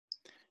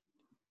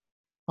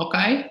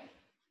Okay.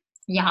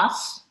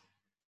 Yes.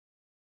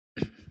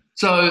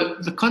 So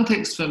the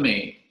context for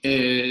me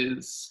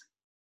is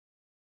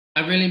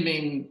I've really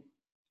been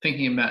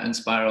thinking about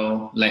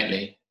Inspiral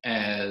lately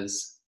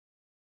as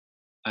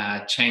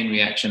a chain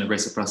reaction of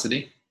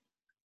reciprocity.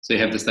 So you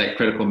have this like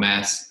critical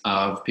mass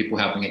of people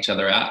helping each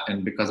other out,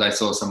 and because I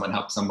saw someone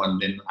help someone,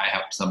 then I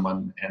helped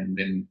someone, and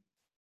then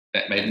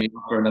that made me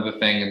offer another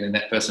thing, and then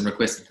that person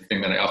requested the thing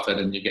that I offered,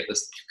 and you get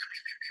this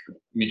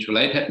mutual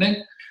aid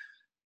happening.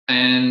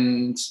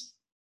 And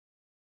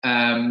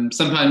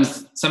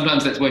sometimes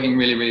that's working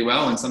really really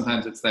well, and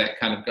sometimes it's that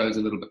kind of goes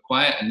a little bit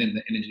quiet, and then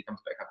the energy comes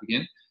back up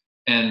again.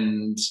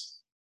 And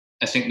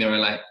I think there are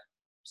like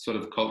sort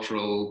of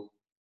cultural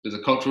there's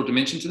a cultural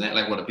dimension to that,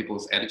 like what are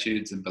people's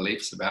attitudes and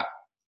beliefs about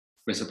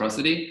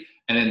reciprocity,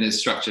 and then there's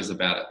structures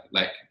about it,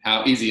 like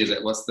how easy is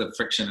it, what's the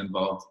friction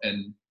involved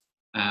in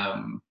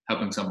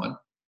helping someone.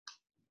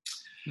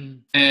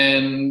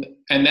 And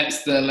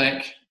that's the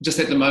like just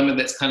at the moment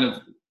that's kind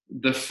of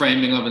the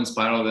framing of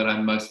Inspiral that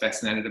I'm most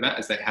fascinated about,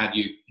 is like how do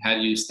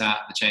you start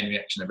the chain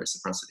reaction of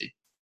reciprocity.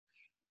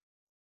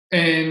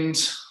 And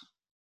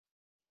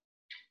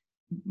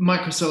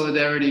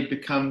microsolidarity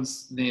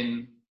becomes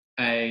then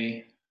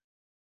a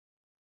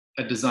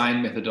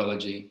design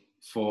methodology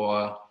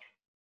for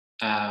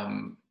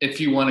if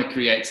you want to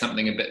create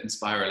something a bit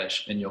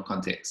Inspiralish in your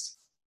context.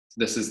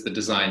 This is the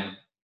design,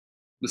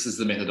 this is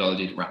the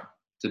methodology to run,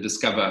 to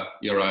discover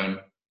your own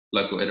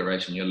local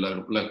iteration, your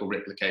local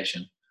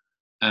replication.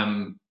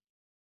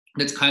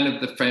 That's kind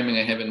of the framing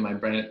I have in my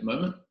brain at the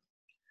moment.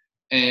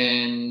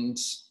 And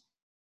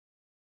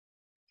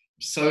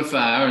so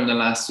far in the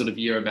last sort of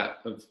year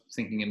of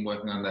thinking and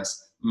working on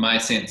this, my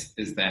sense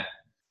is that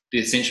the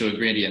essential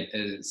ingredient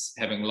is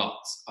having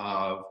lots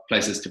of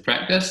places to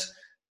practice,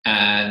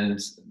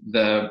 and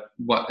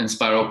what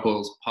Inspiral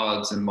calls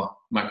pods and what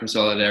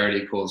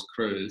Microsolidarity calls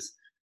crews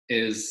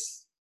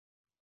is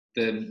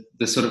the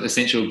sort of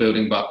essential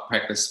building block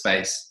practice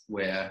space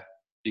where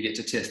you get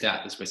to test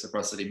out this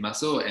reciprocity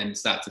muscle and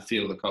start to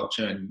feel the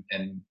culture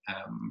and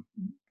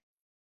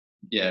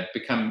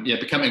become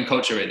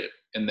enculturated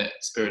in that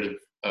spirit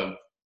of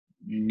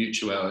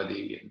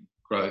mutuality and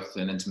growth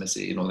and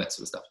intimacy and all that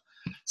sort of stuff.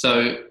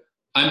 So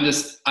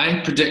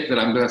I predict that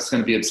I'm just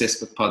going to be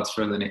obsessed with pods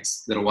for the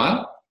next little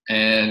while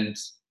and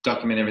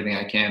document everything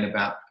I can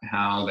about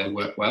how they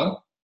work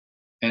well.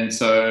 And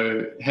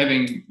so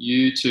having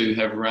you two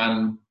have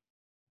run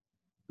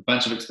a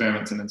bunch of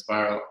experiments in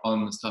Inspiral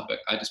on this topic,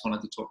 I just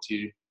wanted to talk to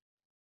you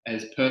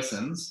as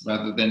persons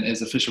rather than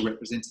as official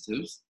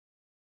representatives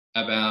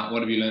about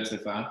what have you learned so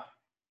far.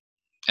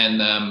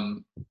 And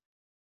I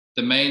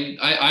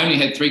only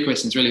had 3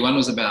 questions really. One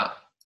was about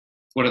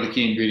what are the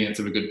key ingredients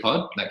of a good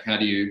pod? Like how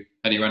do you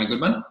run a good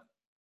one?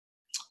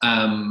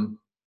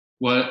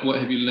 What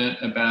have you learned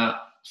about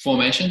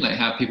formation, like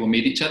how people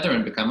meet each other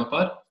and become a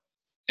pod?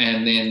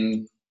 And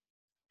then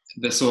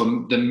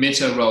the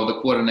meta role,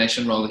 the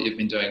coordination role that you've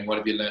been doing, what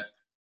have you learned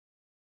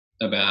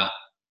about,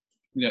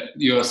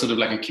 you're sort of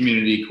like a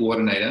community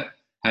coordinator.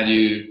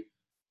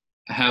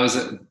 How has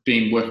it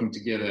been working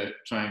together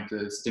trying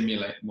to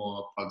stimulate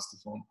more pods to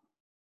form?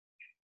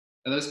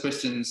 Are those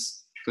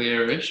questions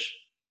clear-ish?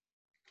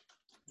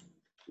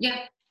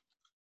 Yeah.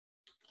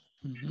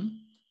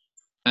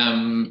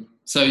 Mm-hmm.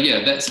 So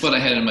yeah, that's what I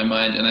had in my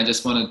mind, and I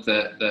just wanted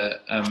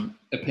the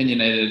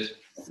opinionated,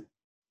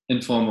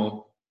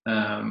 informal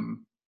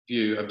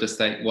view of just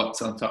like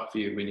what's on top for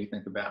you when you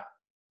think about,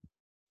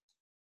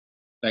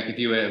 like if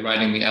you were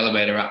riding the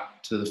elevator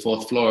up to the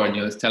 4th floor and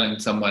you're telling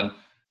someone,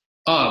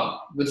 oh,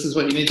 this is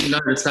what you need to know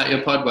to start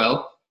your pod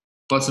well,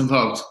 what's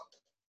involved?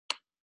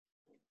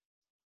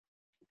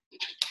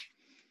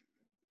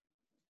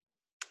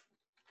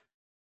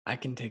 I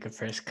can take a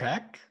first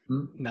crack.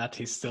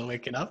 Nati's still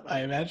waking up,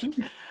 I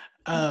imagine.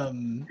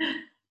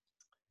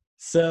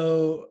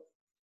 So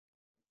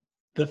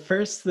the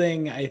first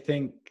thing I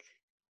think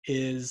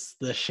is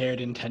the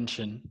shared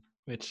intention,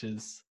 which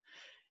is,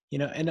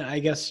 and I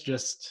guess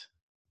just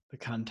the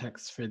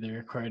context for the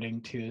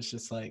recording too is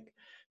just like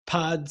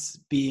pods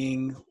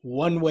being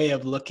one way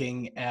of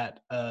looking at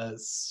a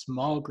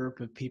small group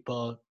of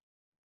people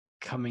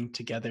coming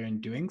together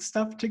and doing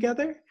stuff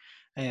together.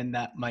 And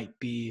that might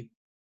be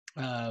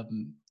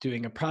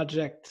doing a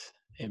project.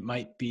 It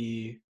might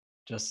be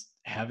just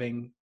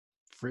having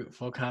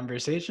fruitful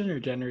conversation or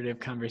generative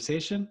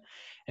conversation.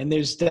 And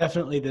there's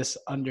definitely this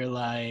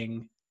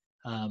underlying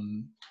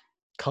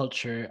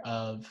culture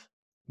of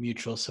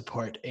mutual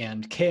support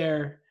and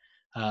care,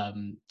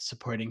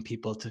 supporting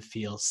people to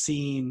feel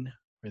seen,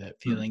 or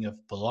that feeling of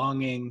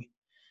belonging.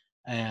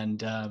 And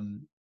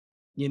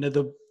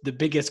the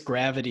biggest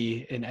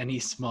gravity in any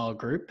small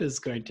group is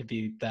going to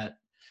be that,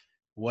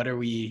 what are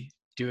we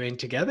doing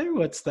together?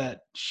 What's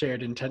that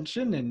shared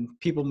intention? And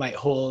people might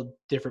hold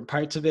different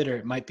parts of it, or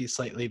it might be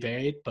slightly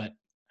varied, but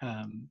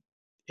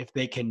if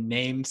they can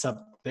name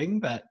something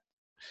that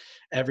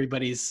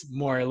everybody's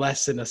more or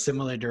less in a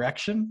similar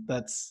direction,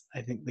 that's,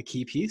 I think, the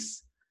key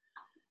piece.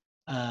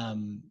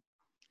 And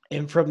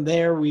from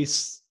there, we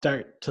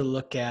start to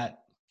look at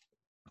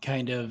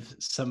kind of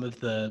some of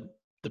the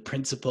the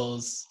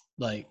principles,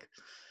 like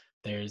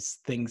there's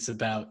things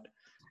about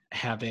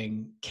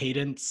having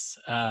cadence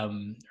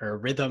or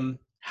rhythm.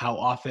 How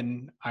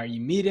often are you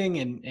meeting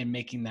and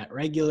making that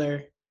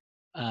regular?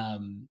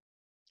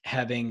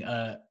 Having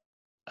a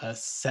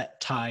set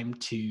time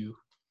to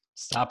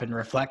stop and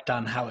reflect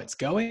on how it's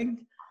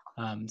going.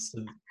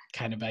 So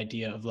kind of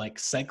idea of like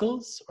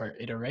cycles or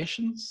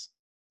iterations.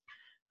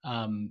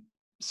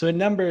 So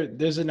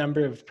there's a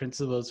number of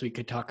principles we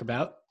could talk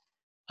about.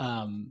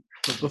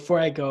 But before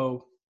I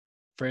go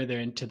further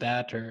into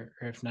that, or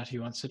if Nati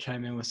wants to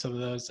chime in with some of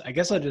those, I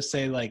guess I'll just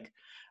say, like,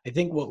 I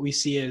think what we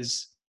see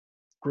is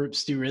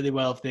groups do really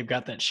well if they've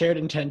got that shared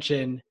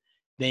intention,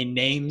 they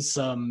name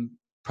some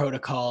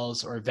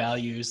protocols or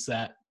values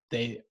that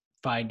they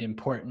find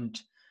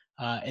important,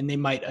 and they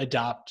might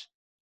adopt,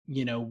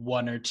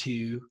 one or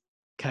two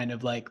kind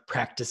of like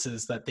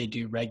practices that they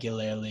do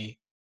regularly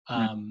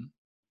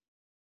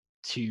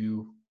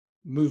to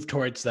move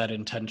towards that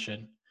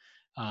intention.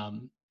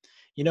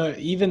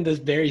 Even the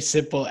very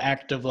simple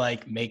act of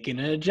like making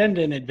an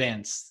agenda in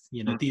advance,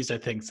 these are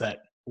things that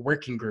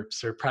working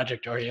groups or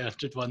project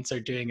oriented ones are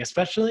doing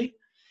especially.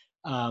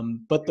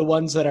 But the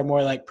ones that are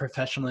more like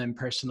professional and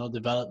personal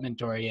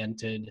development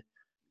oriented,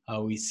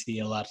 we see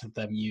a lot of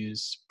them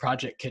use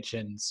project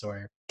kitchens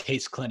or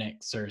case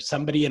clinics, or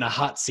somebody in a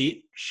hot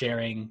seat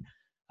sharing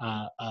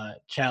a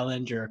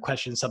challenge or a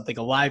question, something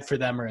alive for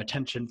them or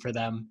attention for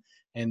them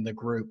in the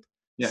group,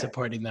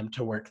 supporting them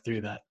to work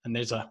through that. And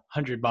there's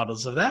 100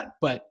 models of that,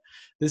 but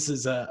this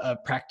is a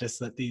practice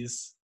that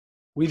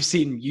we've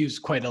seen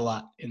used quite a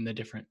lot in the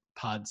different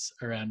pods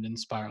around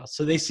Inspiral.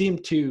 So they seem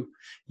to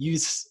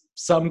use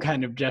some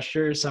kind of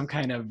gesture, some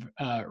kind of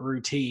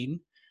routine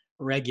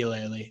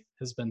regularly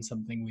has been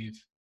something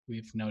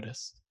we've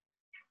noticed.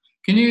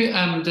 Can you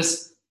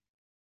just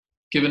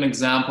give an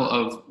example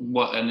of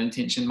what an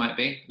intention might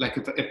be? Like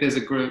if there's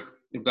a group,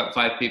 you've got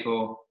 5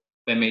 people,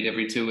 they meet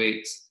every 2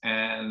 weeks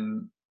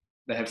and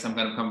they have some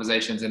kind of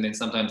conversations, and then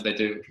sometimes they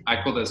do,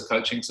 I call those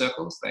coaching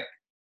circles, like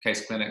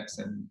case clinics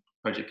and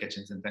project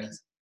kitchens and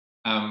things.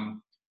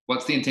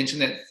 What's the intention?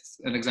 That's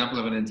an example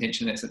of an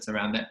intention that sits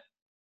around that.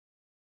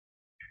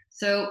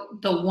 So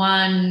the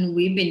one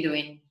we've been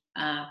doing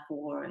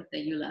for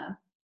the ULab,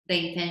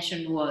 the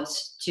intention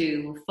was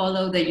to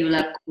follow the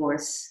ULab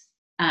course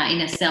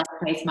in a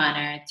self-paced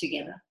manner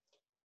together,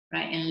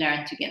 right? And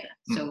learn together.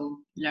 So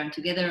learn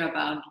together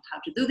about how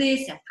to do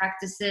this and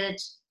practice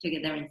it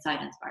together inside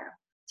Inspiral.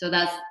 So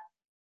that's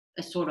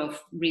a sort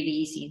of really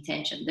easy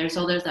intention. There's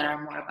others that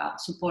are more about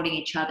supporting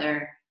each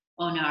other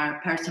on our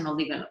personal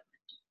development.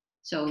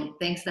 So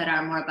things that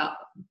are more about,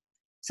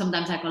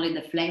 sometimes I call it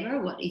the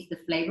flavor. What is the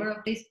flavor of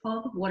this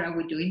pod? What are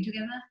we doing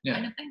together?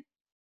 Kind of thing.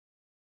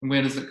 And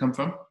where does it come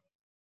from?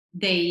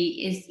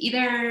 Is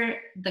either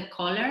the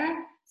caller.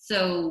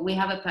 So we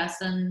have a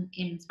person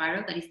in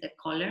Inspiral that is the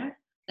caller.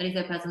 That is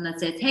the person that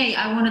says, hey,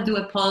 I want to do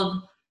a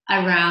pod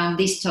around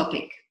this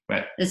topic.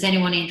 Right. Is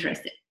anyone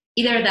interested?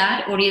 Either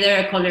that, or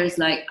either a caller is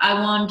like, I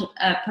want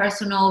a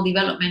personal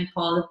development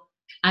pod.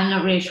 I'm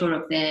not really sure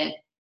of the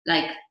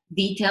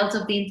details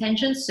of the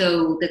intention,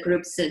 so the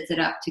group sets it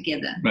up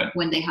together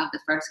when they have the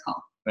first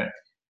call. Right.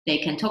 They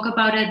can talk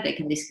about it, they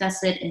can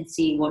discuss it, and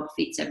see what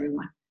fits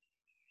everyone.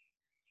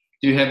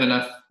 Do you have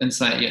enough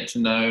insight yet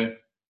to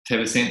have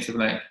a sense of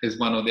like, is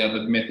one or the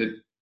other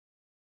method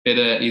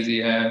better,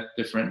 easier,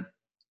 different?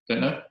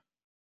 Don't know.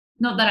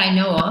 Not that I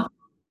know of.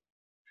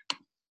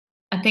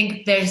 I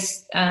think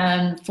there's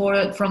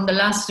from the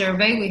last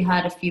survey, we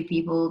had a few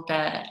people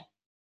that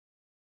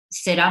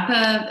set up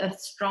a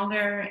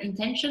stronger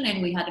intention,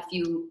 and we had a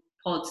few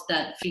pods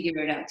that figured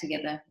it out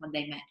together when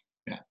they met.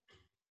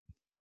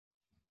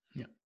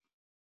 Yeah.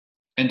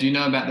 And do you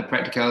know about the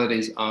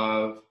practicalities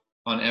of,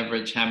 on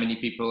average, how many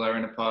people are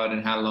in a pod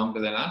and how long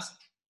do they last?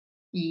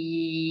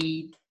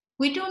 We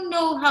don't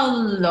know how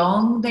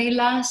long they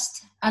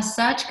last as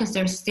such, because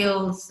there's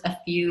still a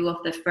few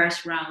of the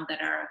first round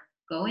that are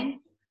going.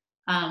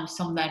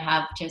 Some that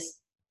have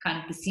just kind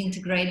of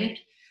disintegrated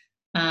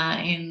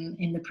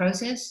in the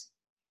process.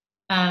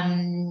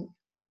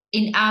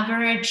 In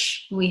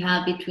average, we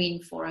have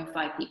between 4 and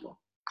 5 people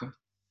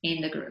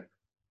in the group.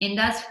 And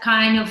that's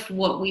kind of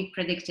what we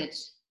predicted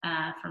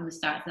from the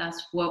start.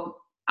 That's what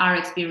our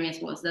experience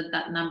was,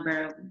 that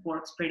number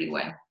works pretty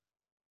well.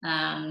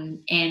 And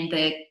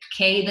the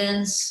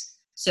cadence,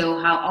 so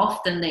how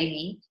often they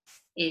meet,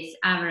 is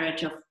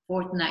average of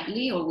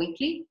fortnightly or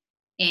weekly,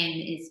 and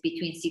it's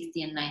between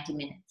 60 and 90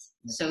 minutes.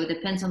 Yeah. So it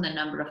depends on the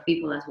number of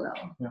people as well.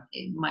 Yeah.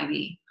 It might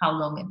be how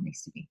long it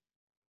needs to be.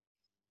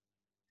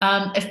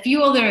 A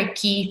few other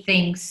key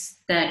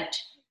things that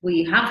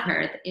we have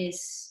heard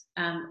is,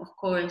 of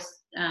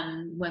course,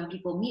 when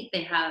people meet,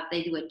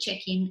 they do a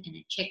check-in and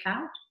a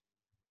check-out,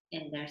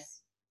 and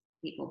there's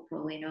people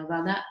probably know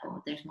about that,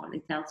 or there's more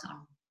details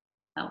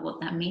on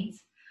what that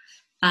means.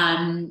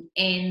 And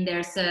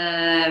there's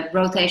a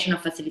rotation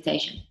of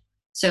facilitation.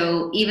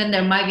 So even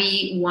there might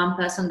be one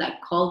person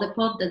that called the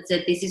pod that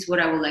said, this is what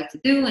I would like to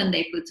do. And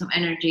they put some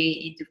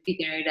energy into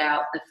figuring it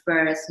out the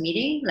first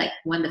meeting, like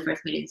when the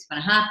first meeting is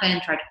going to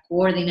happen, try to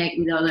coordinate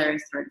with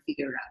others, try to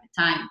figure out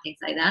the time, things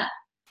like that.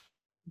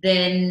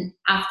 Then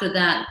after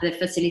that, the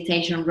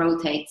facilitation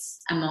rotates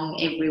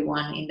among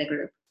everyone in the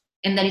group.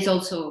 And that is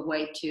also a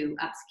way to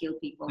upskill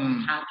people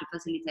on how to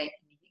facilitate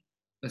a meeting.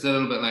 It's a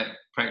little bit like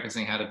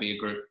practicing how to be a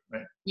group,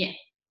 right? Yeah,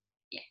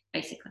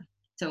 basically.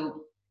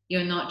 So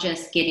you're not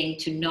just getting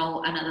to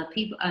know another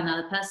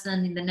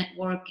person in the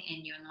network,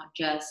 and you're not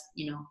just,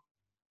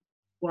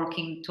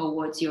 working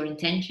towards your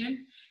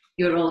intention.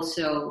 You're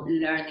also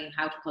learning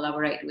how to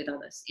collaborate with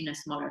others in a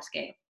smaller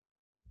scale.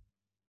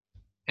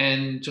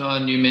 And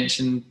John, you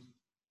mentioned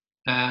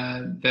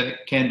that it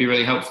can be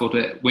really helpful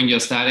to, when you're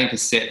starting to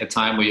set a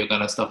time where you're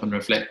going to stop and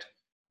reflect.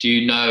 Do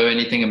you know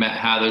anything about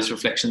how those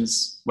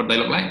reflections, what do they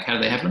look like? How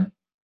do they happen?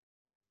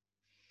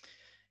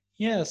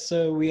 Yeah,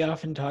 so we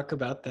often talk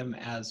about them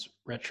as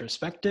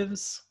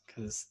retrospectives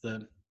because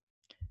the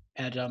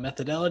agile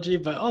methodology,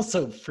 but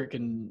also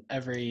freaking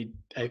every,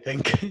 I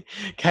think,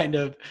 kind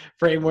of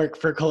framework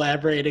for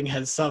collaborating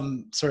has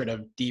some sort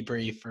of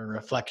debrief or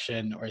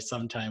reflection or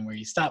some time where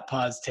you stop,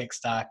 pause, take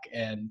stock,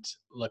 and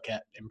look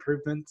at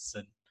improvements.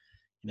 And,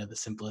 the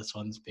simplest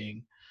ones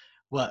being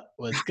what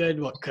was good,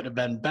 what could have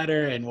been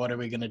better, and what are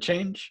we going to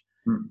change?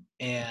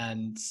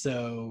 And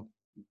so,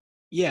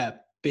 yeah,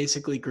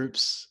 basically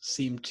groups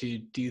seem to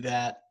do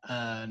that,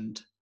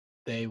 and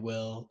they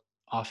will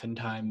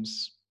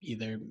oftentimes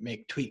either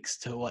make tweaks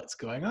to what's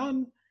going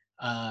on,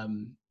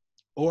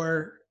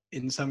 or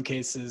in some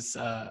cases,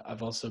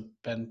 I've also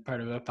been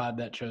part of a pod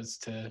that chose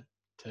to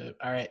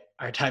all right,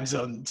 our time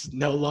zones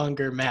no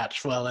longer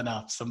match well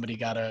enough. Somebody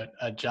got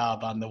a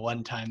job on the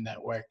one time that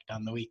worked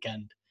on the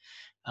weekend.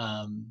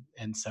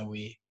 And so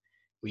we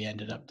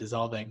ended up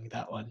dissolving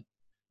that one.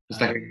 It's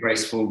like a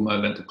graceful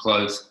moment to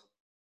close.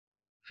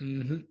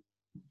 Mm-hmm.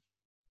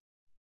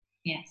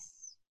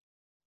 Yes.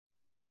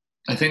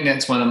 I think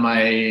that's one of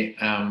my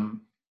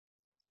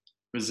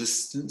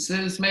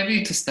resistances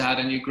maybe to start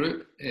a new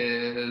group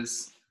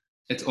is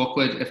it's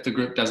awkward if the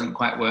group doesn't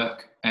quite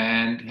work.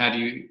 And how do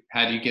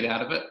you get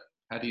out of it?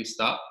 How do you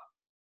stop?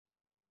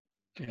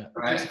 Yeah.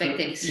 Right?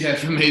 Perspectives. Yeah,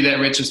 for me,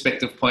 that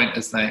retrospective point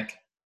is like,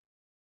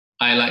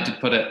 I like to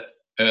put it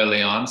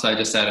early on. So I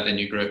just started a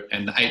new group,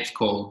 and the 8th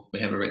call, we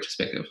have a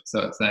retrospective.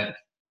 So it's like,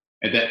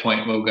 at that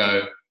point, we'll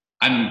go,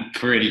 I'm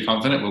pretty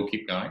confident we'll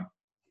keep going.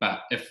 But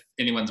if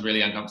anyone's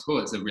really uncomfortable,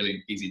 it's a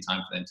really easy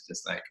time for them to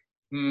just like,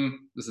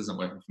 this isn't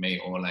working for me,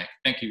 or like,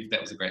 thank you,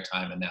 that was a great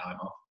time, and now I'm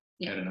off.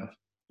 Yeah. Had enough.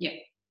 Yeah.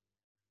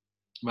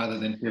 Rather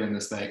than feeling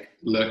this like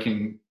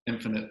lurking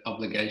infinite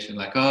obligation,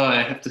 like, oh,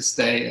 I have to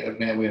stay,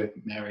 now we're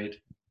married.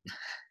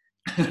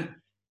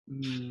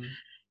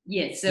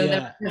 Yeah, so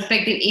the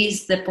perspective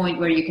is the point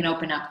where you can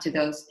open up to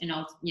those,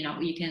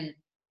 you can,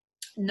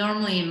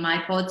 normally in my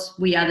pods,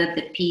 we added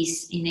the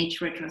piece in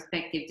each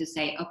retrospective to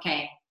say,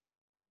 okay,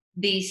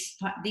 this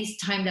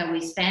time that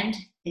we spend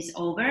is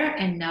over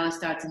and now it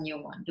starts a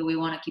new one. Do we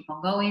want to keep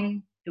on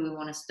going? Do we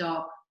want to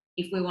stop?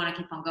 If we want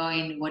to keep on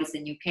going, what is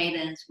the new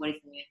cadence? What is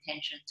the new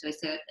intention? So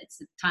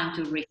it's a time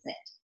to reset.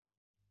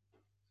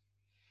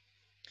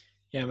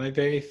 Yeah, my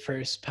very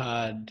first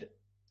pod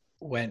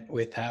went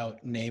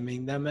without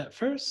naming them at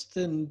first,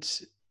 and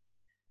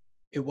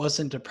it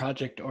wasn't a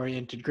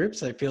project-oriented group.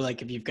 So I feel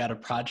like if you've got a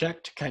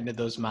project, kind of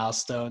those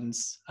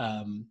milestones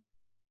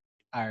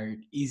are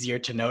easier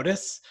to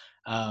notice.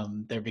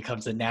 There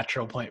becomes a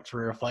natural point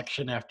for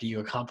reflection after you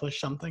accomplish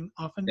something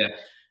often. Yeah.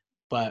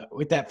 But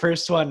with that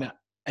first one,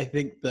 I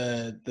think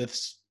the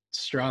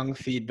strong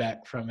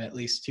feedback from at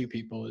least 2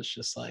 people was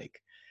just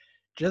like,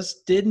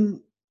 just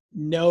didn't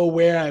know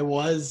where I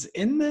was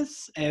in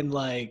this, and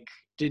like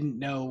didn't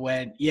know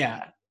when,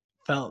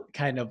 felt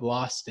kind of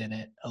lost in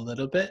it a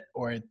little bit,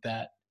 or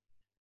that,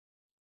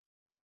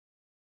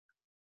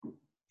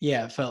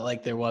 felt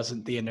like there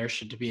wasn't the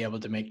inertia to be able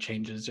to make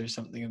changes or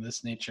something of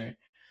this nature.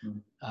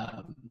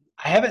 I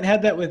haven't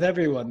had that with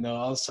everyone though.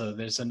 Also,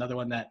 there's another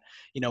one that,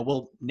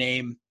 we'll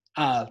name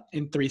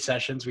in 3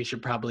 sessions. We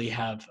should probably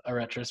have a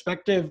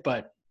retrospective,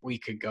 but we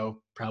could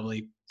go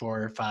probably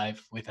 4 or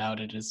 5 without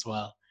it as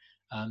well.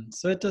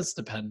 So it does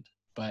depend,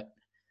 but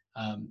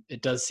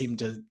it does seem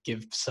to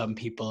give some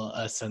people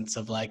a sense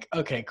of like,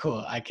 okay,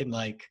 cool, I can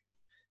like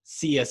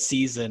see a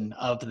season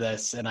of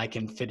this and I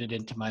can fit it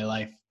into my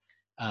life,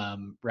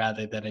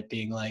 rather than it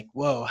being like,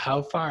 whoa,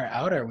 how far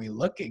out are we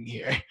looking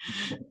here?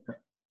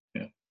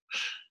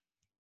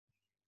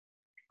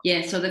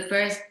 Yeah, so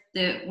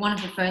one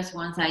of the first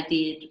ones I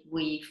did,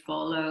 we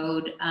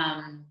followed,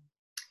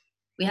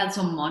 we had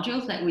some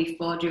modules that we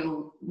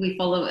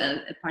follow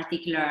a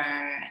particular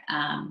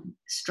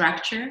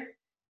structure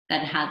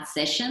that had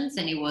sessions,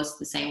 and it was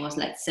the same, it was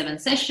like 7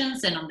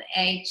 sessions, and on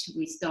the 8th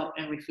we stopped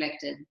and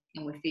reflected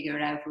and we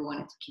figured out if we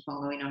wanted to keep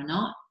on going or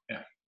not.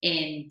 Yeah.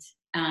 And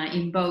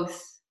in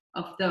both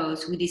of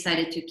those we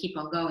decided to keep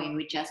on going.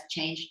 We just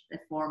changed the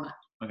format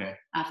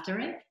after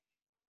it.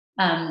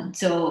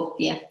 So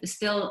yeah,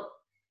 still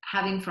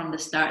having from the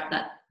start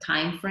that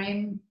time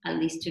frame, at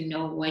least to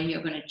know when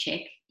you're going to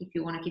check if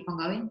you want to keep on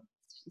going,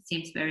 it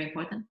seems very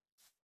important.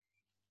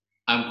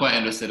 I'm quite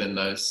interested in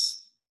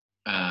those,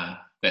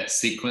 that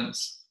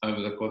sequence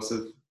over the course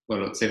of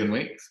 7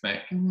 weeks.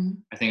 Like,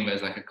 I think of it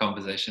as like a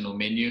conversational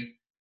menu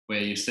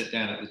where you sit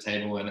down at the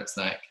table and it's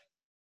like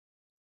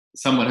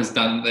someone has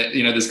done that,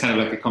 there's kind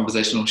of like a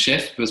conversational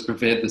chef who has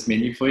prepared this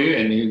menu for you,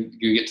 and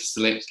you get to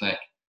select like,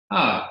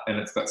 and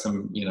it's got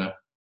some,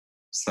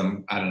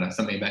 some, I don't know,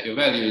 something about your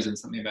values and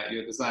something about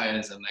your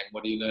desires, and like,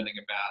 what are you learning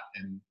about,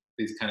 and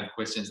these kind of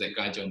questions that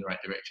guide you in the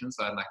right direction.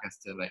 So I'd like us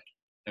to like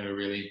have a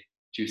really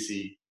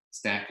juicy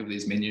stack of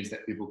these menus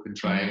that people can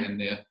try in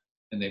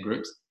their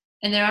groups.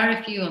 And there are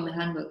a few on the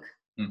handbook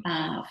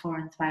for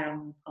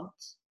Inspiral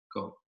Pods.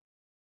 Cool.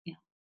 Yeah.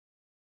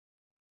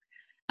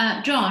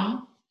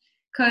 John,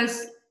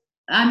 because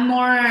I'm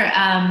more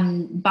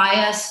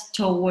biased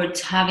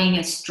towards having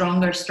a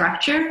stronger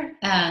structure,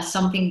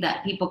 something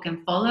that people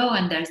can follow.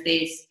 And there's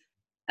this,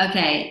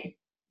 okay,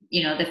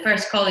 the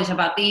first call is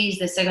about this,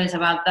 the second is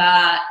about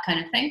that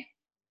kind of thing.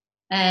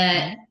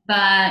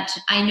 But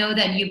I know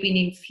that you've been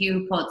in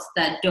few pods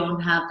that don't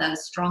have that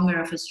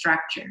stronger of a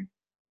structure.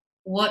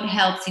 What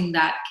helps in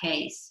that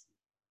case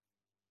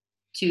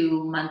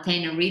to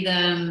maintain a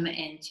rhythm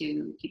and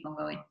to keep on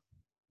going?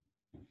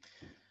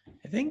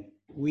 I think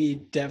we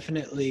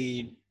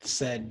definitely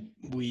said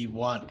we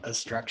want a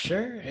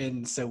structure,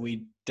 and so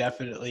we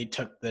definitely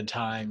took the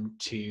time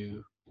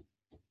to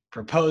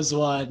propose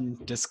one,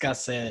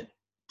 discuss it,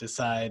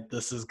 decide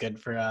this is good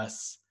for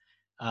us.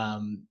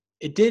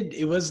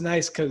 It was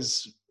nice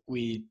because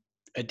we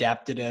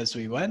adapted as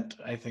we went.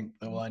 I think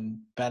the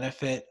one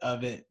benefit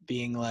of it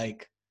being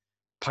like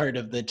part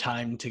of the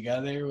time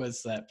together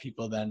was that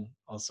people then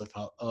also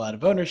felt a lot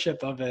of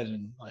ownership of it,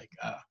 and like,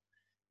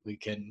 we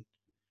can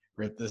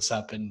rip this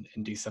up and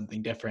do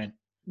something different.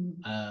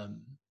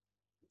 And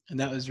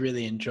that was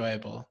really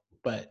enjoyable.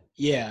 But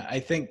yeah, I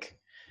think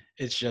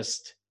it's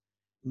just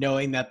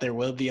knowing that there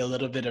will be a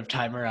little bit of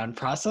time around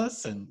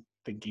process and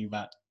thinking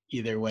about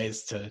either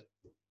ways to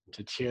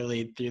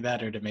cheerlead through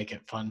that or to make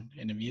it fun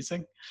and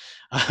amusing,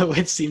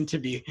 which seem to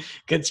be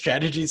good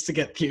strategies to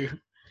get through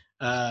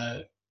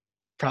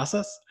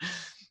process,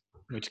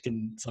 which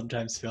can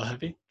sometimes feel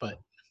heavy.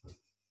 But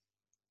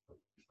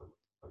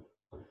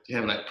do you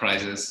have like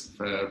prizes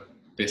for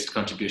best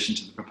contribution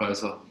to the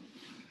proposal?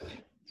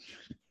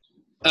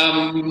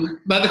 My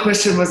other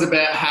question was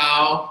about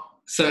how,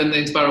 so in the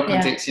Inspiral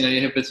context,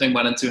 you have between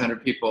 100 and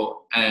 200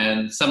 people,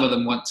 and some of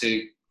them want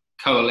to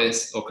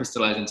coalesce or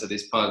crystallize into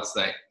these pods.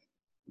 Like,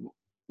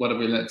 what have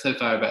we learned so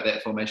far about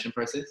that formation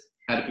process?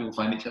 How do people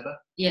find each other?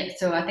 Yeah,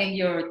 so I think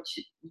your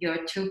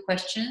two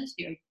questions,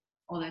 your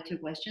other two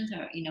questions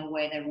are in a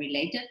way they're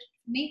related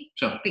to me.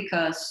 Sure.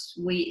 Because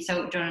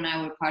John and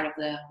I were part of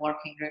the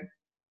working group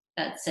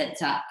that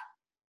sets up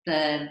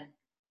the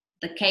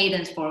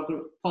cadence for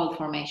group pod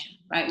formation,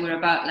 right? We're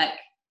about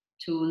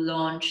to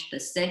launch the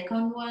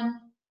second one.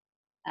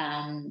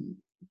 How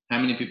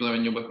many people are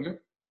in your working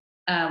group?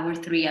 We're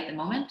 3 at the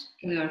moment.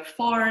 We were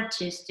 4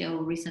 just still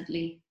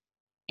recently,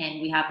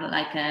 and we have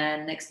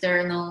an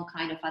external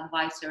kind of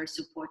advisor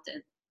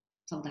supported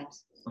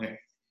sometimes. Okay.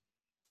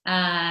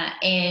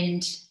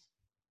 And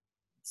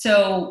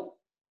so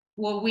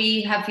what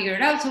we have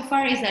figured out so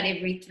far is that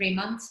every 3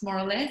 months, more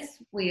or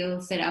less,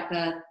 we'll set up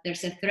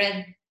there's a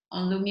thread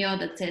on Loomio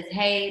that says,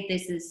 hey,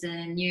 this is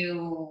a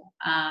new,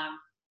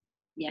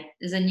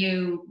 there's a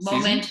new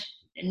moment,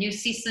 a new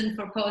season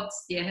for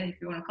pods,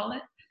 if you want to call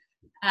it.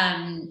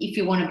 If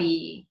you want to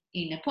be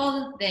in a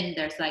pod, then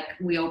there's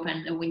we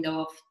open a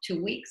window of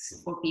 2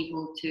 weeks for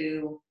people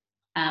to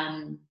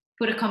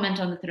put a comment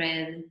on the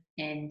thread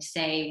and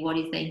say what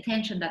is the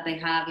intention that they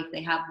have, if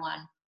they have one,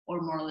 or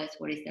more or less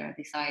what is their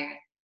desire,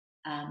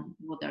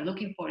 what they're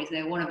looking for, if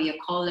they want to be a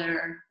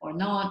caller or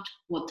not,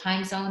 what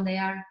time zone they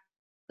are.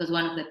 Because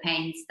one of the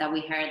pains that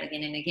we heard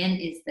again and again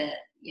is that,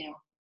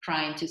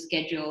 trying to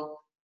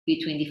schedule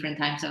between different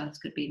time zones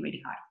could be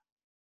really hard.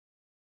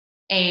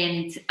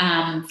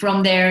 And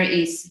from there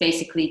is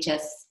basically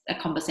just a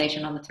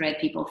conversation on the thread.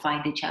 People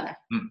find each other.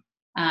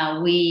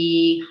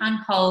 We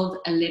handhold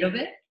a little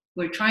bit.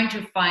 We're trying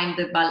to find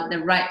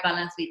the right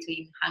balance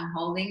between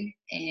handholding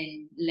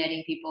and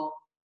letting people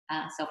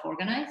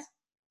self-organize.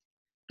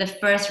 The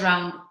first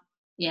round,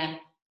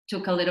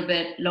 took a little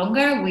bit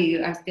longer.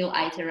 We are still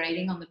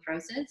iterating on the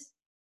process.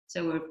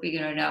 So we're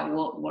figuring out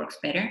what works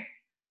better.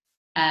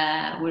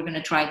 We're going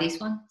to try this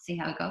one, see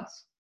how it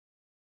goes.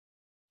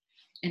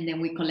 And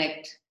then we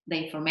collect the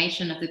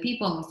information of the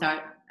people and we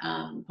start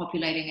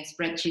populating a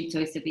spreadsheet so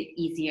it's a bit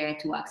easier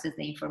to access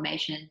the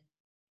information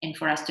and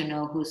for us to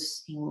know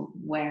who's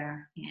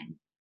where and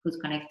who's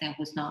connected and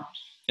who's not.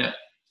 Yeah.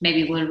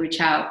 Maybe we'll reach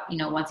out,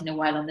 once in a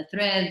while on the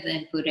thread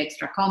and put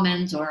extra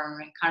comments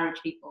or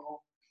encourage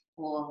people,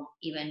 or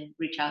even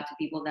reach out to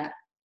people that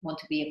want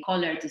to be a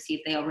caller to see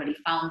if they already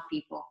found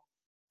people.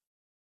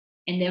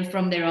 And then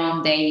from there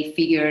on, they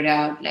figure it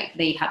out,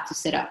 they have to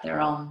set up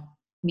their own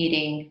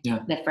meeting,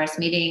 the first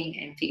meeting,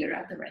 and figure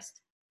out the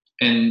rest.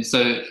 And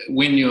so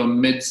when you're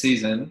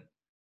mid-season,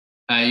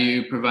 Are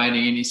you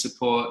providing any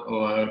support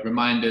or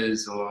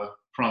reminders or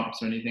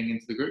prompts or anything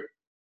into the group?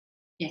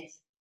 Yes.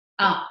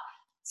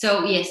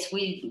 So yes,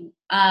 we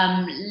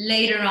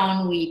later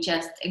on we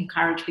just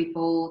encourage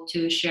people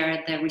to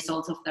share the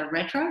results of their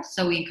retros.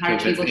 So we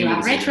encourage people to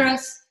have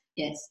retros.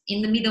 Yes.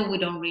 In the middle, we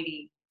don't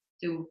really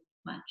do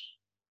much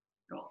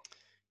at all.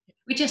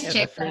 We just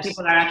check that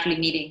people are actually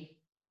meeting.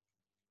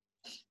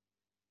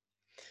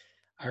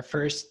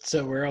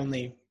 So we're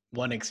only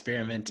one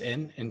experiment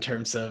in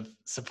terms of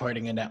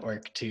supporting a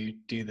network to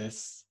do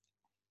this,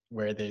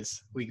 where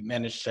we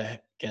managed to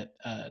get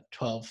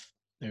 12.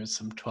 There was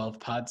some 12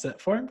 pods that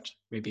formed,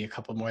 maybe a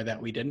couple more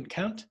that we didn't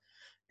count,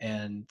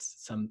 and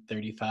some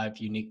 35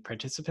 unique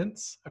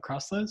participants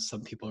across those.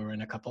 Some people were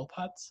in a couple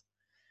pods.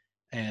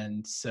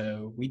 And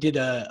so we did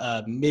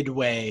a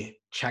midway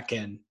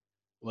check-in,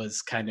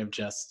 was kind of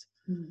just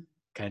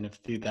kind of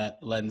through that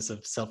lens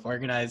of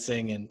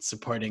self-organizing and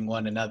supporting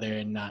one another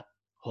and not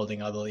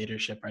holding all the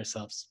leadership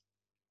ourselves.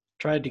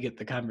 Tried to get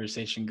the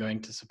conversation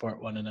going to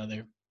support one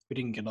another. We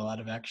didn't get a lot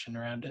of action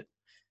around it.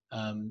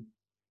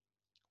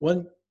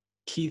 One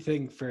key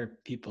thing for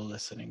people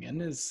listening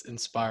in is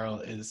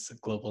Inspiral is a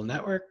global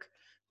network.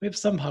 We have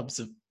some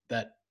hubs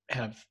that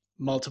have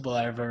multiple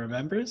of our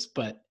members,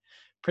 but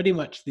pretty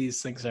much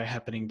these things are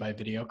happening by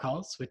video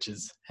calls, which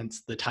is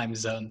hence the time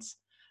zones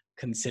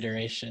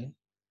consideration.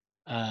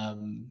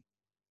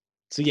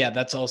 So yeah,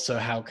 that's also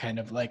how kind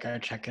of like our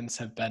check-ins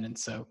have been. And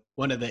so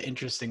one of the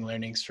interesting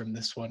learnings from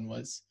this one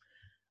was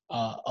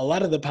a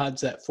lot of the pods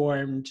that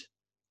formed,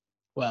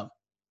 well,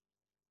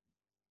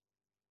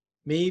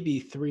 maybe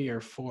 3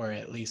 or 4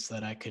 at least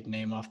that I could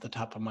name off the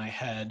top of my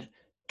head,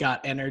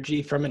 got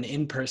energy from an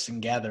in-person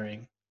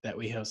gathering that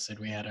we hosted.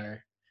 We had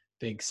our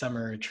big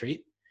summer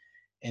retreat.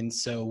 And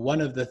so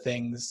one of the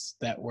things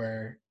that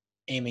we're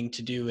aiming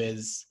to do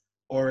is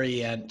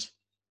orient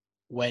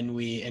when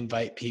we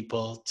invite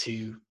people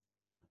to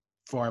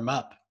form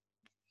up,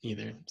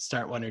 either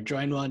start one or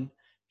join one,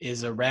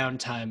 is around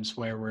times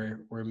where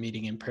we're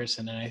meeting in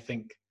person. And I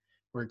think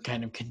we're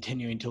kind of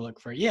continuing to look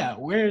for,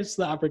 where's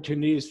the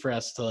opportunities for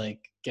us to like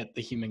get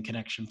the human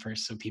connection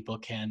first, so people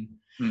can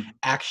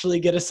actually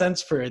get a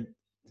sense for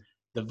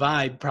the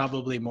vibe,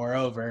 probably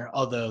moreover,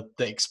 although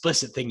the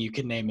explicit thing you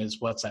can name is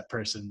what's that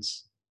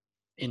person's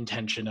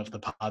intention of the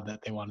pod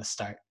that they want to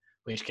start,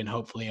 which can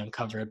hopefully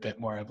uncover a bit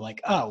more of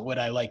like, oh, would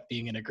I like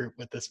being in a group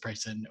with this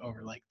person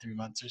over like 3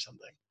 months or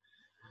something?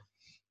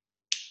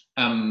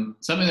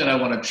 Something that I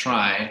want to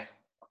try,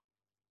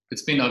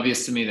 it's been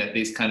obvious to me that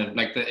these kind of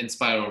like the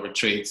Inspiral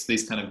retreats,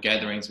 these kind of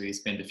gatherings where you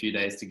spend a few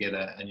days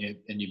together and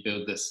you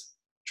build this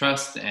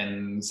trust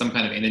and some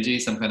kind of energy,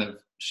 some kind of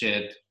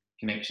shared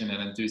connection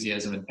and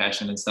enthusiasm and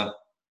passion and stuff.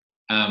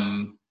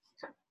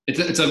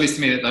 It's obvious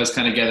to me that those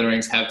kind of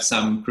gatherings have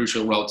some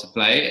crucial role to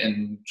play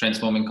in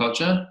transforming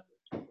culture.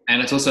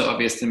 And it's also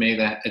obvious to me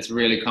that it's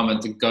really common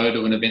to go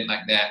to an event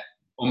like that,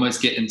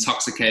 almost get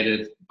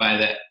intoxicated by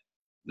the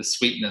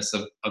sweetness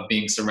of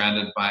being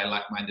surrounded by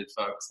like-minded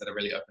folks that are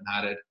really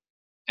open-hearted,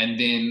 and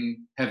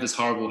then have this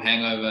horrible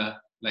hangover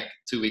like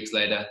 2 weeks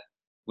later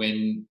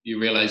when you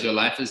realize your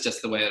life is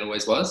just the way it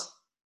always was.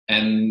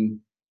 And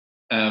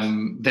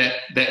that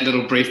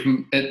little brief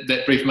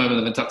moment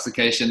of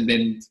intoxication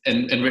then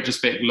in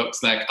retrospect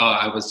looks like, oh,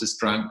 I was just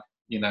drunk,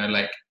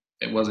 like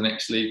it wasn't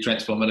actually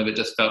transformative, it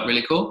just felt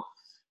really cool.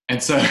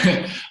 And so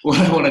what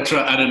I want to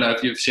try, I don't know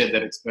if you've shared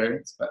that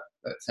experience, but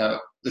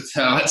that's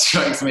how it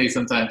strikes me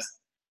sometimes.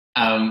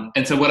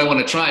 And so what I want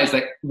to try is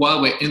like,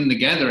 while we're in the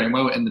gathering,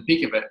 while we're in the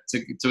peak of it,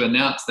 to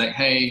announce that,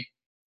 hey,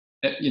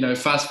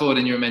 fast forward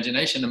in your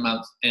imagination a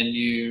month and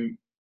you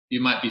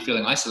might be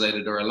feeling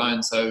isolated or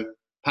alone. So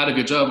part of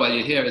your job while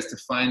you're here is to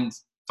find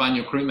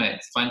your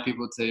crewmates, find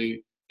people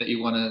that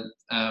you want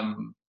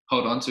to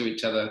hold on to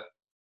each other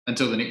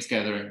until the next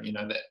gathering,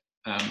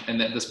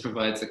 and that this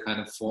provides a kind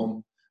of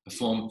form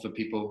for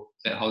people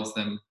that holds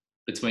them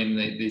between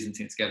these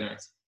intense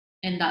gatherings.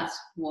 And that's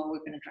what we're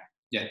going to try.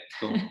 Yeah,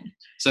 cool.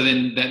 So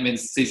then that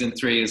means season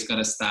 3 is going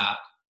to start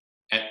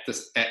at the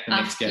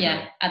next gathering.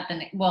 Yeah, at the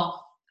next,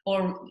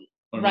 or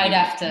right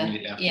after.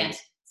 Yes.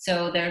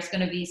 So there's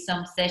going to be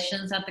some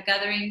sessions at the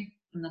gathering.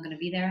 I'm not going to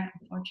be there,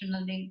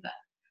 unfortunately, but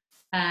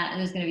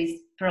there's going to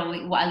be probably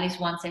at least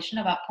one session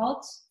about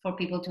pods for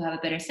people to have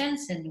a better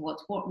sense and what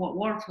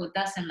works, what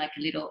doesn't, like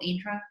a little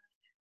intro.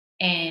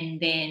 And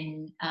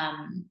then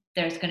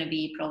there's going to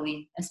be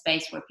probably a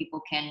space where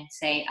people can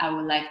say, I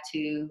would like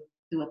to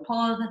do a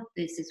pod,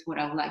 this is what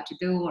I would like to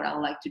do, or I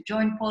would like to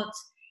join pods.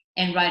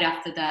 And right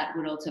after that,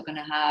 we're also going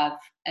to have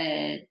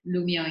a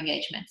Lumio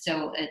engagement,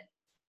 so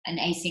an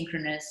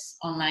asynchronous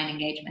online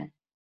engagement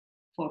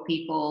for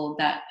people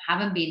that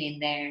haven't been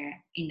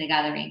in the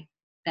gathering,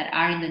 that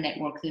are in the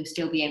network, to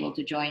still be able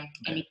to join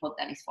any pod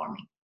that is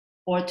forming,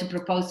 or to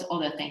propose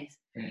other things.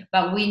 Yeah.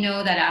 But we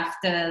know that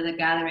after the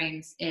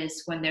gatherings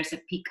is when there's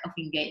a peak of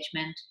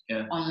engagement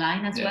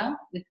online as well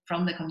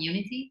from the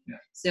community. Yeah.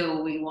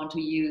 So we want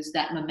to use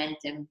that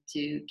momentum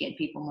to get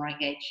people more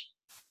engaged.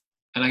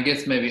 And I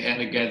guess maybe at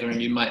a gathering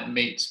you might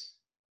meet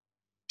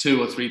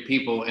 2 or 3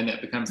 people, and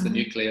that becomes the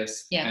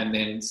nucleus. Yeah. And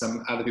then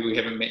some other people you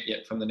haven't met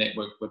yet from the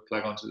network would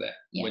plug onto that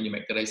when you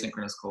make that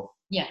asynchronous call.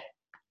 Yeah.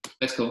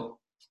 That's cool.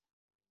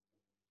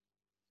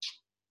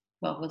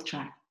 Well, we'll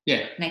try.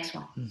 Yeah. Next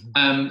one.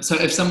 Mm-hmm. So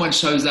if someone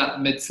shows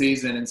up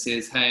mid-season and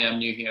says, "Hey, I'm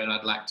new here and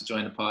I'd like to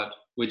join a pod,"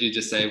 would you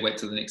just say, "Wait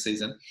till the next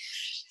season"?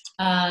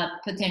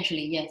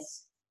 Potentially,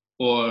 yes.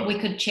 Or we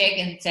could check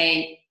and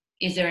say,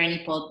 is there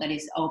any pod that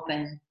is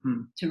open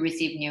to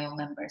receive new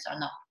members or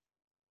not?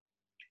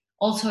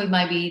 Also, it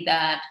might be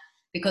that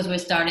because we're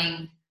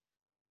starting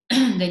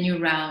the new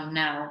round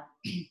now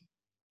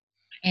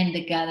and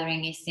the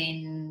gathering is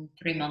in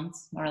 3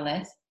 months, more or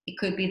less, it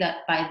could be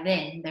that by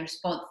then there's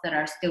pods that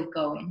are still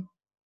going,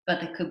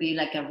 but it could be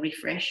like a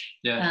refresh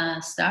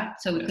start.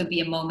 So it could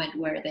be a moment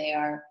where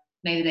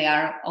maybe they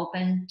are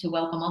open to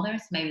welcome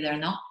others, maybe they're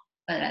not,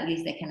 but at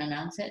least they can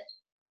announce it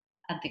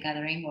at the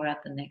gathering or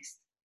at the next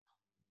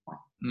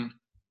one.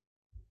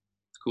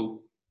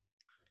 Cool.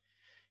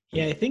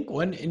 Yeah, I think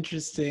one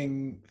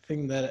interesting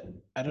thing that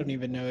I don't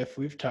even know if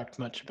we've talked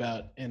much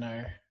about in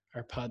our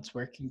pods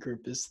working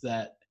group is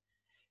that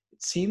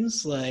it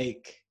seems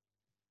like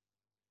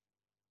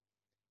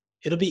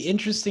it'll be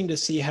interesting to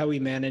see how we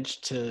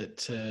manage to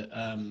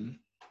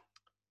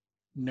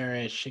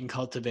nourish and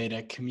cultivate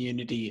a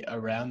community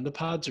around the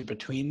pods or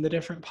between the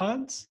different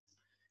pods,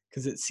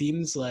 because it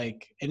seems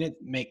like, and it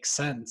makes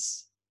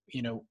sense,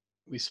 you know,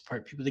 we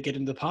support people to get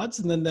into the pods,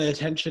 and then the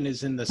attention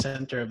is in the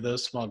center of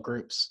those small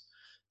groups.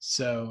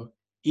 So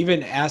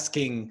even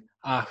asking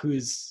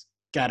who's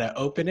got an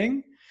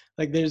opening,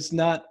 like there's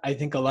not, I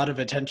think, a lot of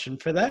attention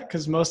for that,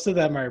 because most of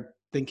them are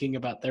thinking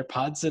about their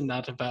pods and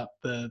not about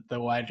the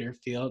wider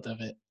field of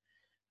it.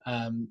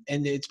 And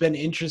it's been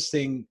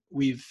interesting.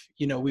 We've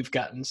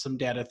gotten some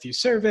data through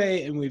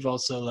survey, and we've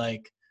also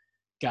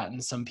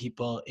gotten some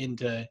people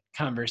into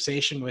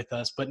conversation with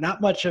us, but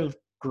not much of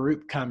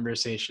group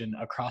conversation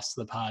across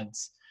the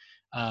pods.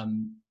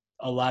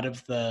 A lot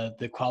of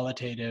the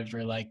qualitative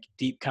or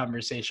deep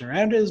conversation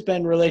around it has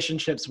been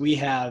relationships we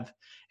have,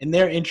 and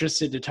they're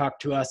interested to talk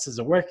to us as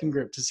a working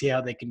group to see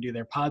how they can do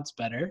their pods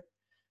better,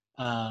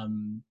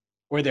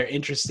 or they're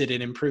interested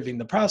in improving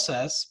the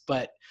process,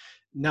 but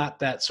not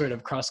that sort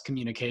of cross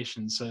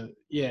communication. So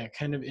yeah,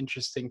 kind of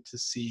interesting to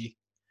see.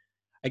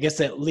 I guess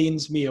that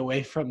leans me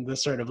away from the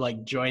sort of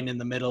join in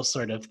the middle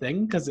sort of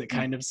thing, because it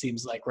kind of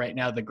seems like right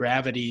now the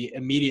gravity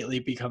immediately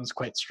becomes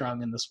quite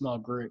strong in the small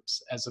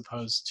groups, as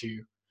opposed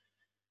to,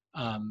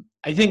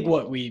 I think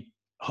what we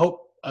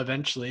hope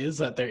eventually is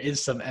that there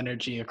is some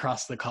energy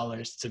across the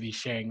callers to be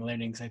sharing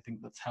learnings. I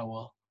think that's how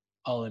we'll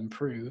all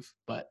improve.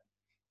 But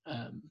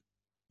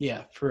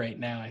yeah, for right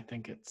now, I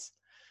think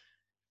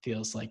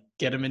feels like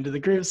get them into the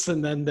groups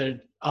and then they're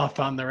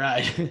off on the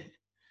ride.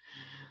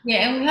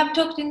 Yeah, and we have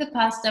talked in the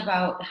past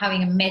about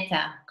having a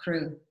meta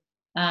crew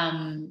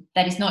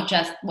that is not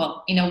just,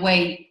 well, in a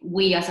way,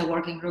 we as a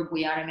working group,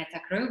 we are a meta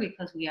crew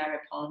because we are a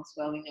pod as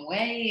well in a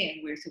way,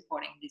 and we're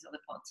supporting these other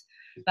pods.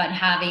 But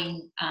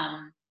having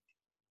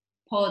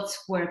pods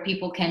where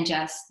people can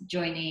just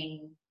join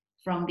in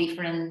from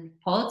different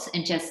pods,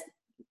 and just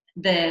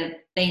the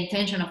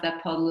intention of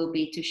that pod will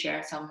be to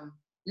share some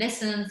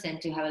lessons and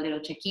to have a little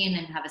check-in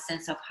and have a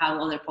sense of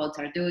how other pods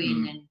are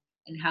doing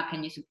and how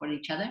can you support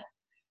each other.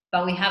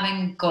 But we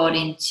haven't got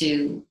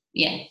into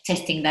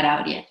testing that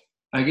out yet.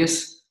 I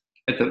guess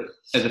at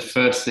the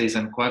first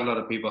season, quite a lot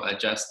of people are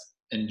just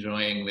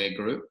enjoying their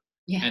group,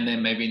 and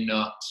they're maybe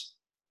not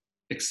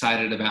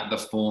excited about the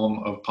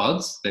form of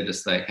pods. They're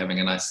just having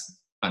a nice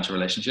bunch of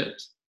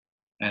relationships,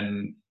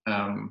 and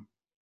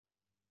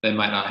they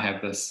might not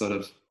have this sort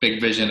of big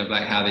vision of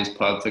how these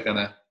pods are going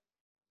to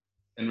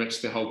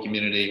enrich the whole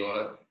community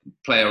or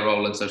play a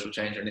role in social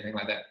change or anything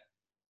like that.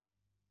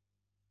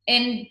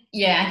 And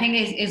I think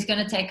it's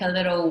going to take a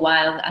little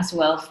while as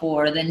well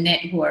for the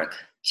network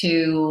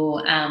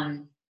to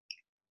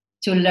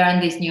learn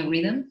this new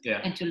rhythm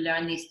and to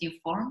learn this new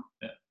form.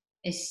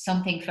 It's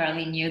something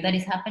fairly new that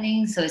is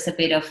happening, so it's a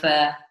bit of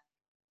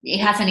it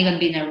hasn't even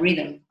been a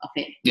rhythm of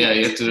it. Yeah,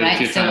 you have to do it a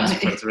few times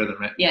before it's a rhythm,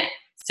 right? Yeah,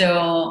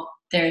 so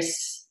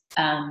there's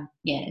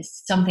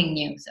it's something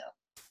new. So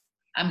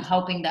I'm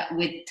hoping that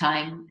with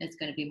time it's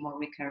going to be more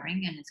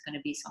recurring, and it's going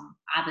to be some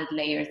added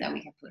layers that we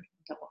can put on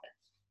top of it.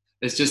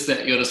 It's just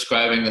that you're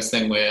describing this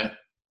thing where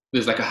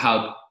there's a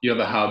hub, you have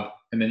a hub,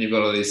 and then you've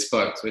got all these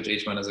spokes, which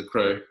each one is a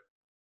crew.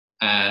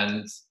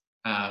 And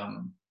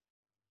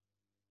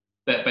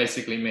that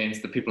basically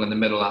means the people in the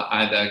middle are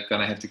either going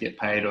to have to get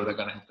paid or they're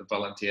going to have to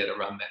volunteer to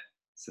run that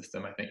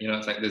system, I think.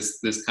 It's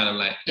there's kind of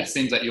it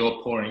seems like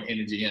you're pouring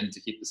energy in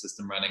to keep the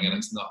system running, and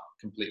it's not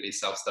completely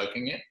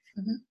self-stoking it.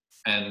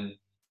 And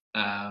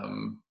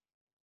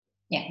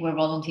we're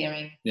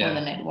volunteering for the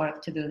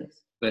network to do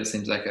this. That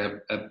seems like a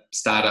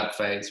startup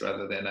phase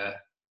rather than a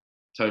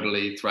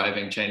totally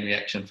thriving chain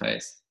reaction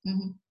phase.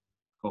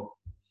 Cool.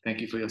 Thank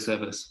you for your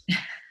service.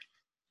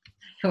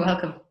 You're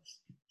welcome.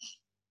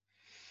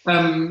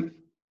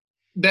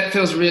 That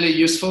feels really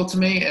useful to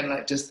me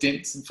and just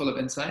dense and full of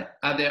insight.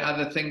 Are there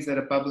other things that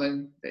are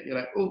bubbling that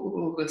you're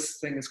oh, this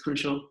thing is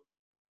crucial?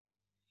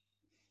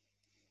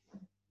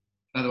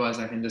 Otherwise,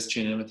 I can just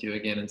tune in with you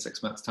again in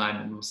 6 months'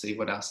 time, and we'll see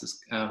what else has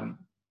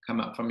come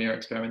up from your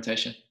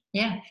experimentation.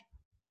 Yeah.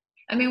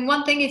 I mean,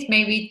 one thing is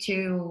maybe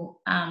to,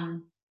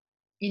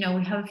 we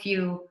have a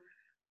few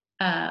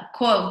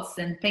quotes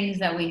and things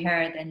that we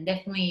heard, and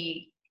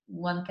definitely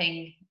one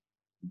thing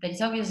that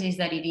is obvious is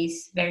that it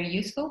is very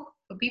useful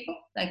for people,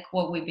 like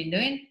what we've been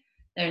doing.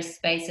 There's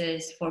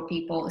spaces for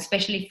people,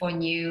 especially for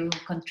new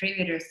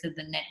contributors to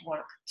the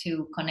network,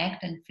 to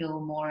connect and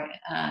feel more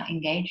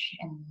engaged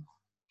and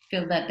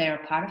feel that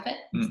they're a part of it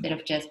instead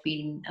of just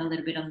being a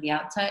little bit on the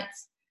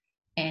outsides,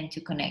 and to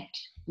connect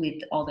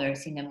with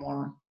others in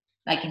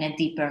a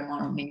deeper,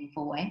 more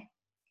meaningful way.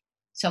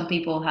 Some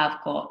people have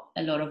got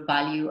a lot of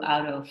value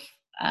out of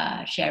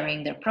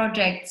sharing their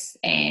projects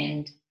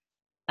and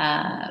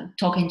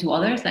talking to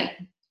others. Like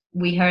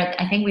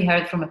I think we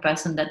heard from a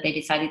person that they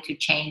decided to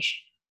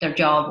change their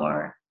job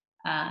or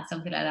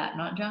something like that.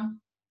 Not John?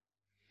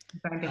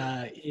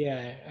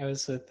 Yeah, I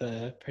was with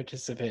a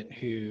participant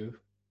who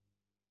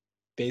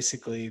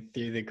basically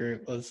through the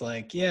group was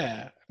like,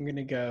 yeah, I'm going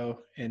to go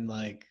and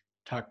like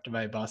talk to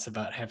my boss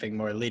about having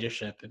more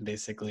leadership and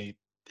basically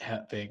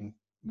having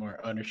more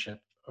ownership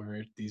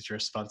over these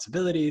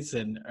responsibilities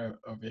and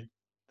over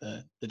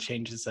the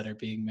changes that are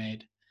being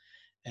made.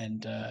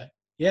 And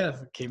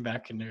came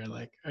back and they were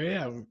like, oh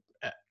yeah,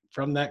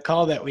 from that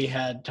call that we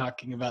had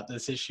talking about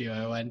this issue,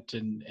 I went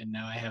and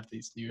now I have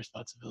these new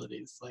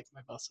responsibilities. Like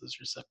my boss was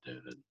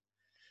receptive, and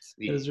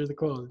it was really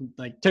cool.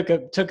 Like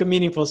took a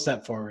meaningful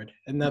step forward.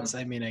 And that's,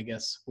 I mean, I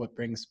guess what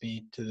brings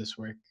me to this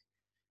work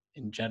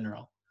in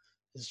general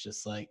is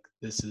just like,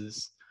 this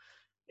is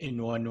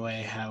in one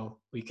way how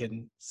we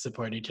can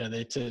support each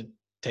other to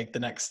take the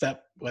next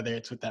step, whether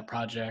it's with that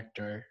project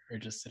or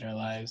just in our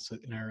lives,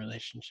 in our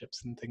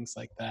relationships and things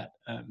like that.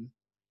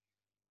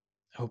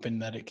 Hoping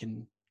that it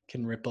can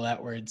ripple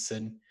outwards.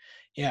 And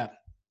yeah,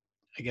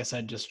 I guess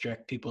I'd just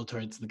direct people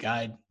towards the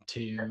guide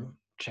to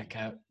check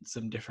out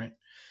some different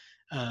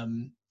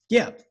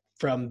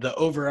from the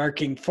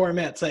overarching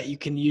formats that you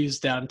can use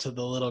down to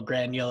the little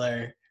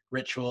granular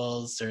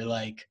rituals or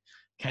like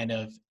kind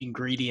of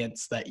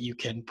ingredients that you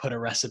can put a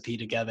recipe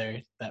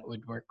together that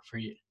would work for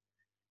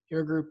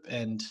your group.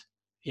 And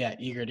yeah,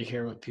 eager to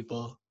hear what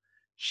people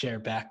share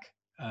back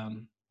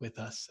with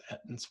us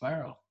at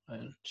Inspiral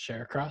and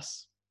share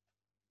across.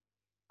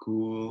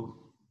 Cool.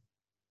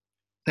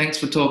 Thanks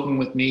for talking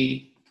with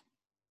me.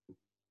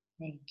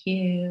 Thank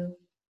you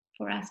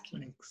for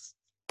asking. Thanks.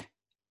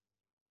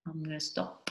 I'm going to stop.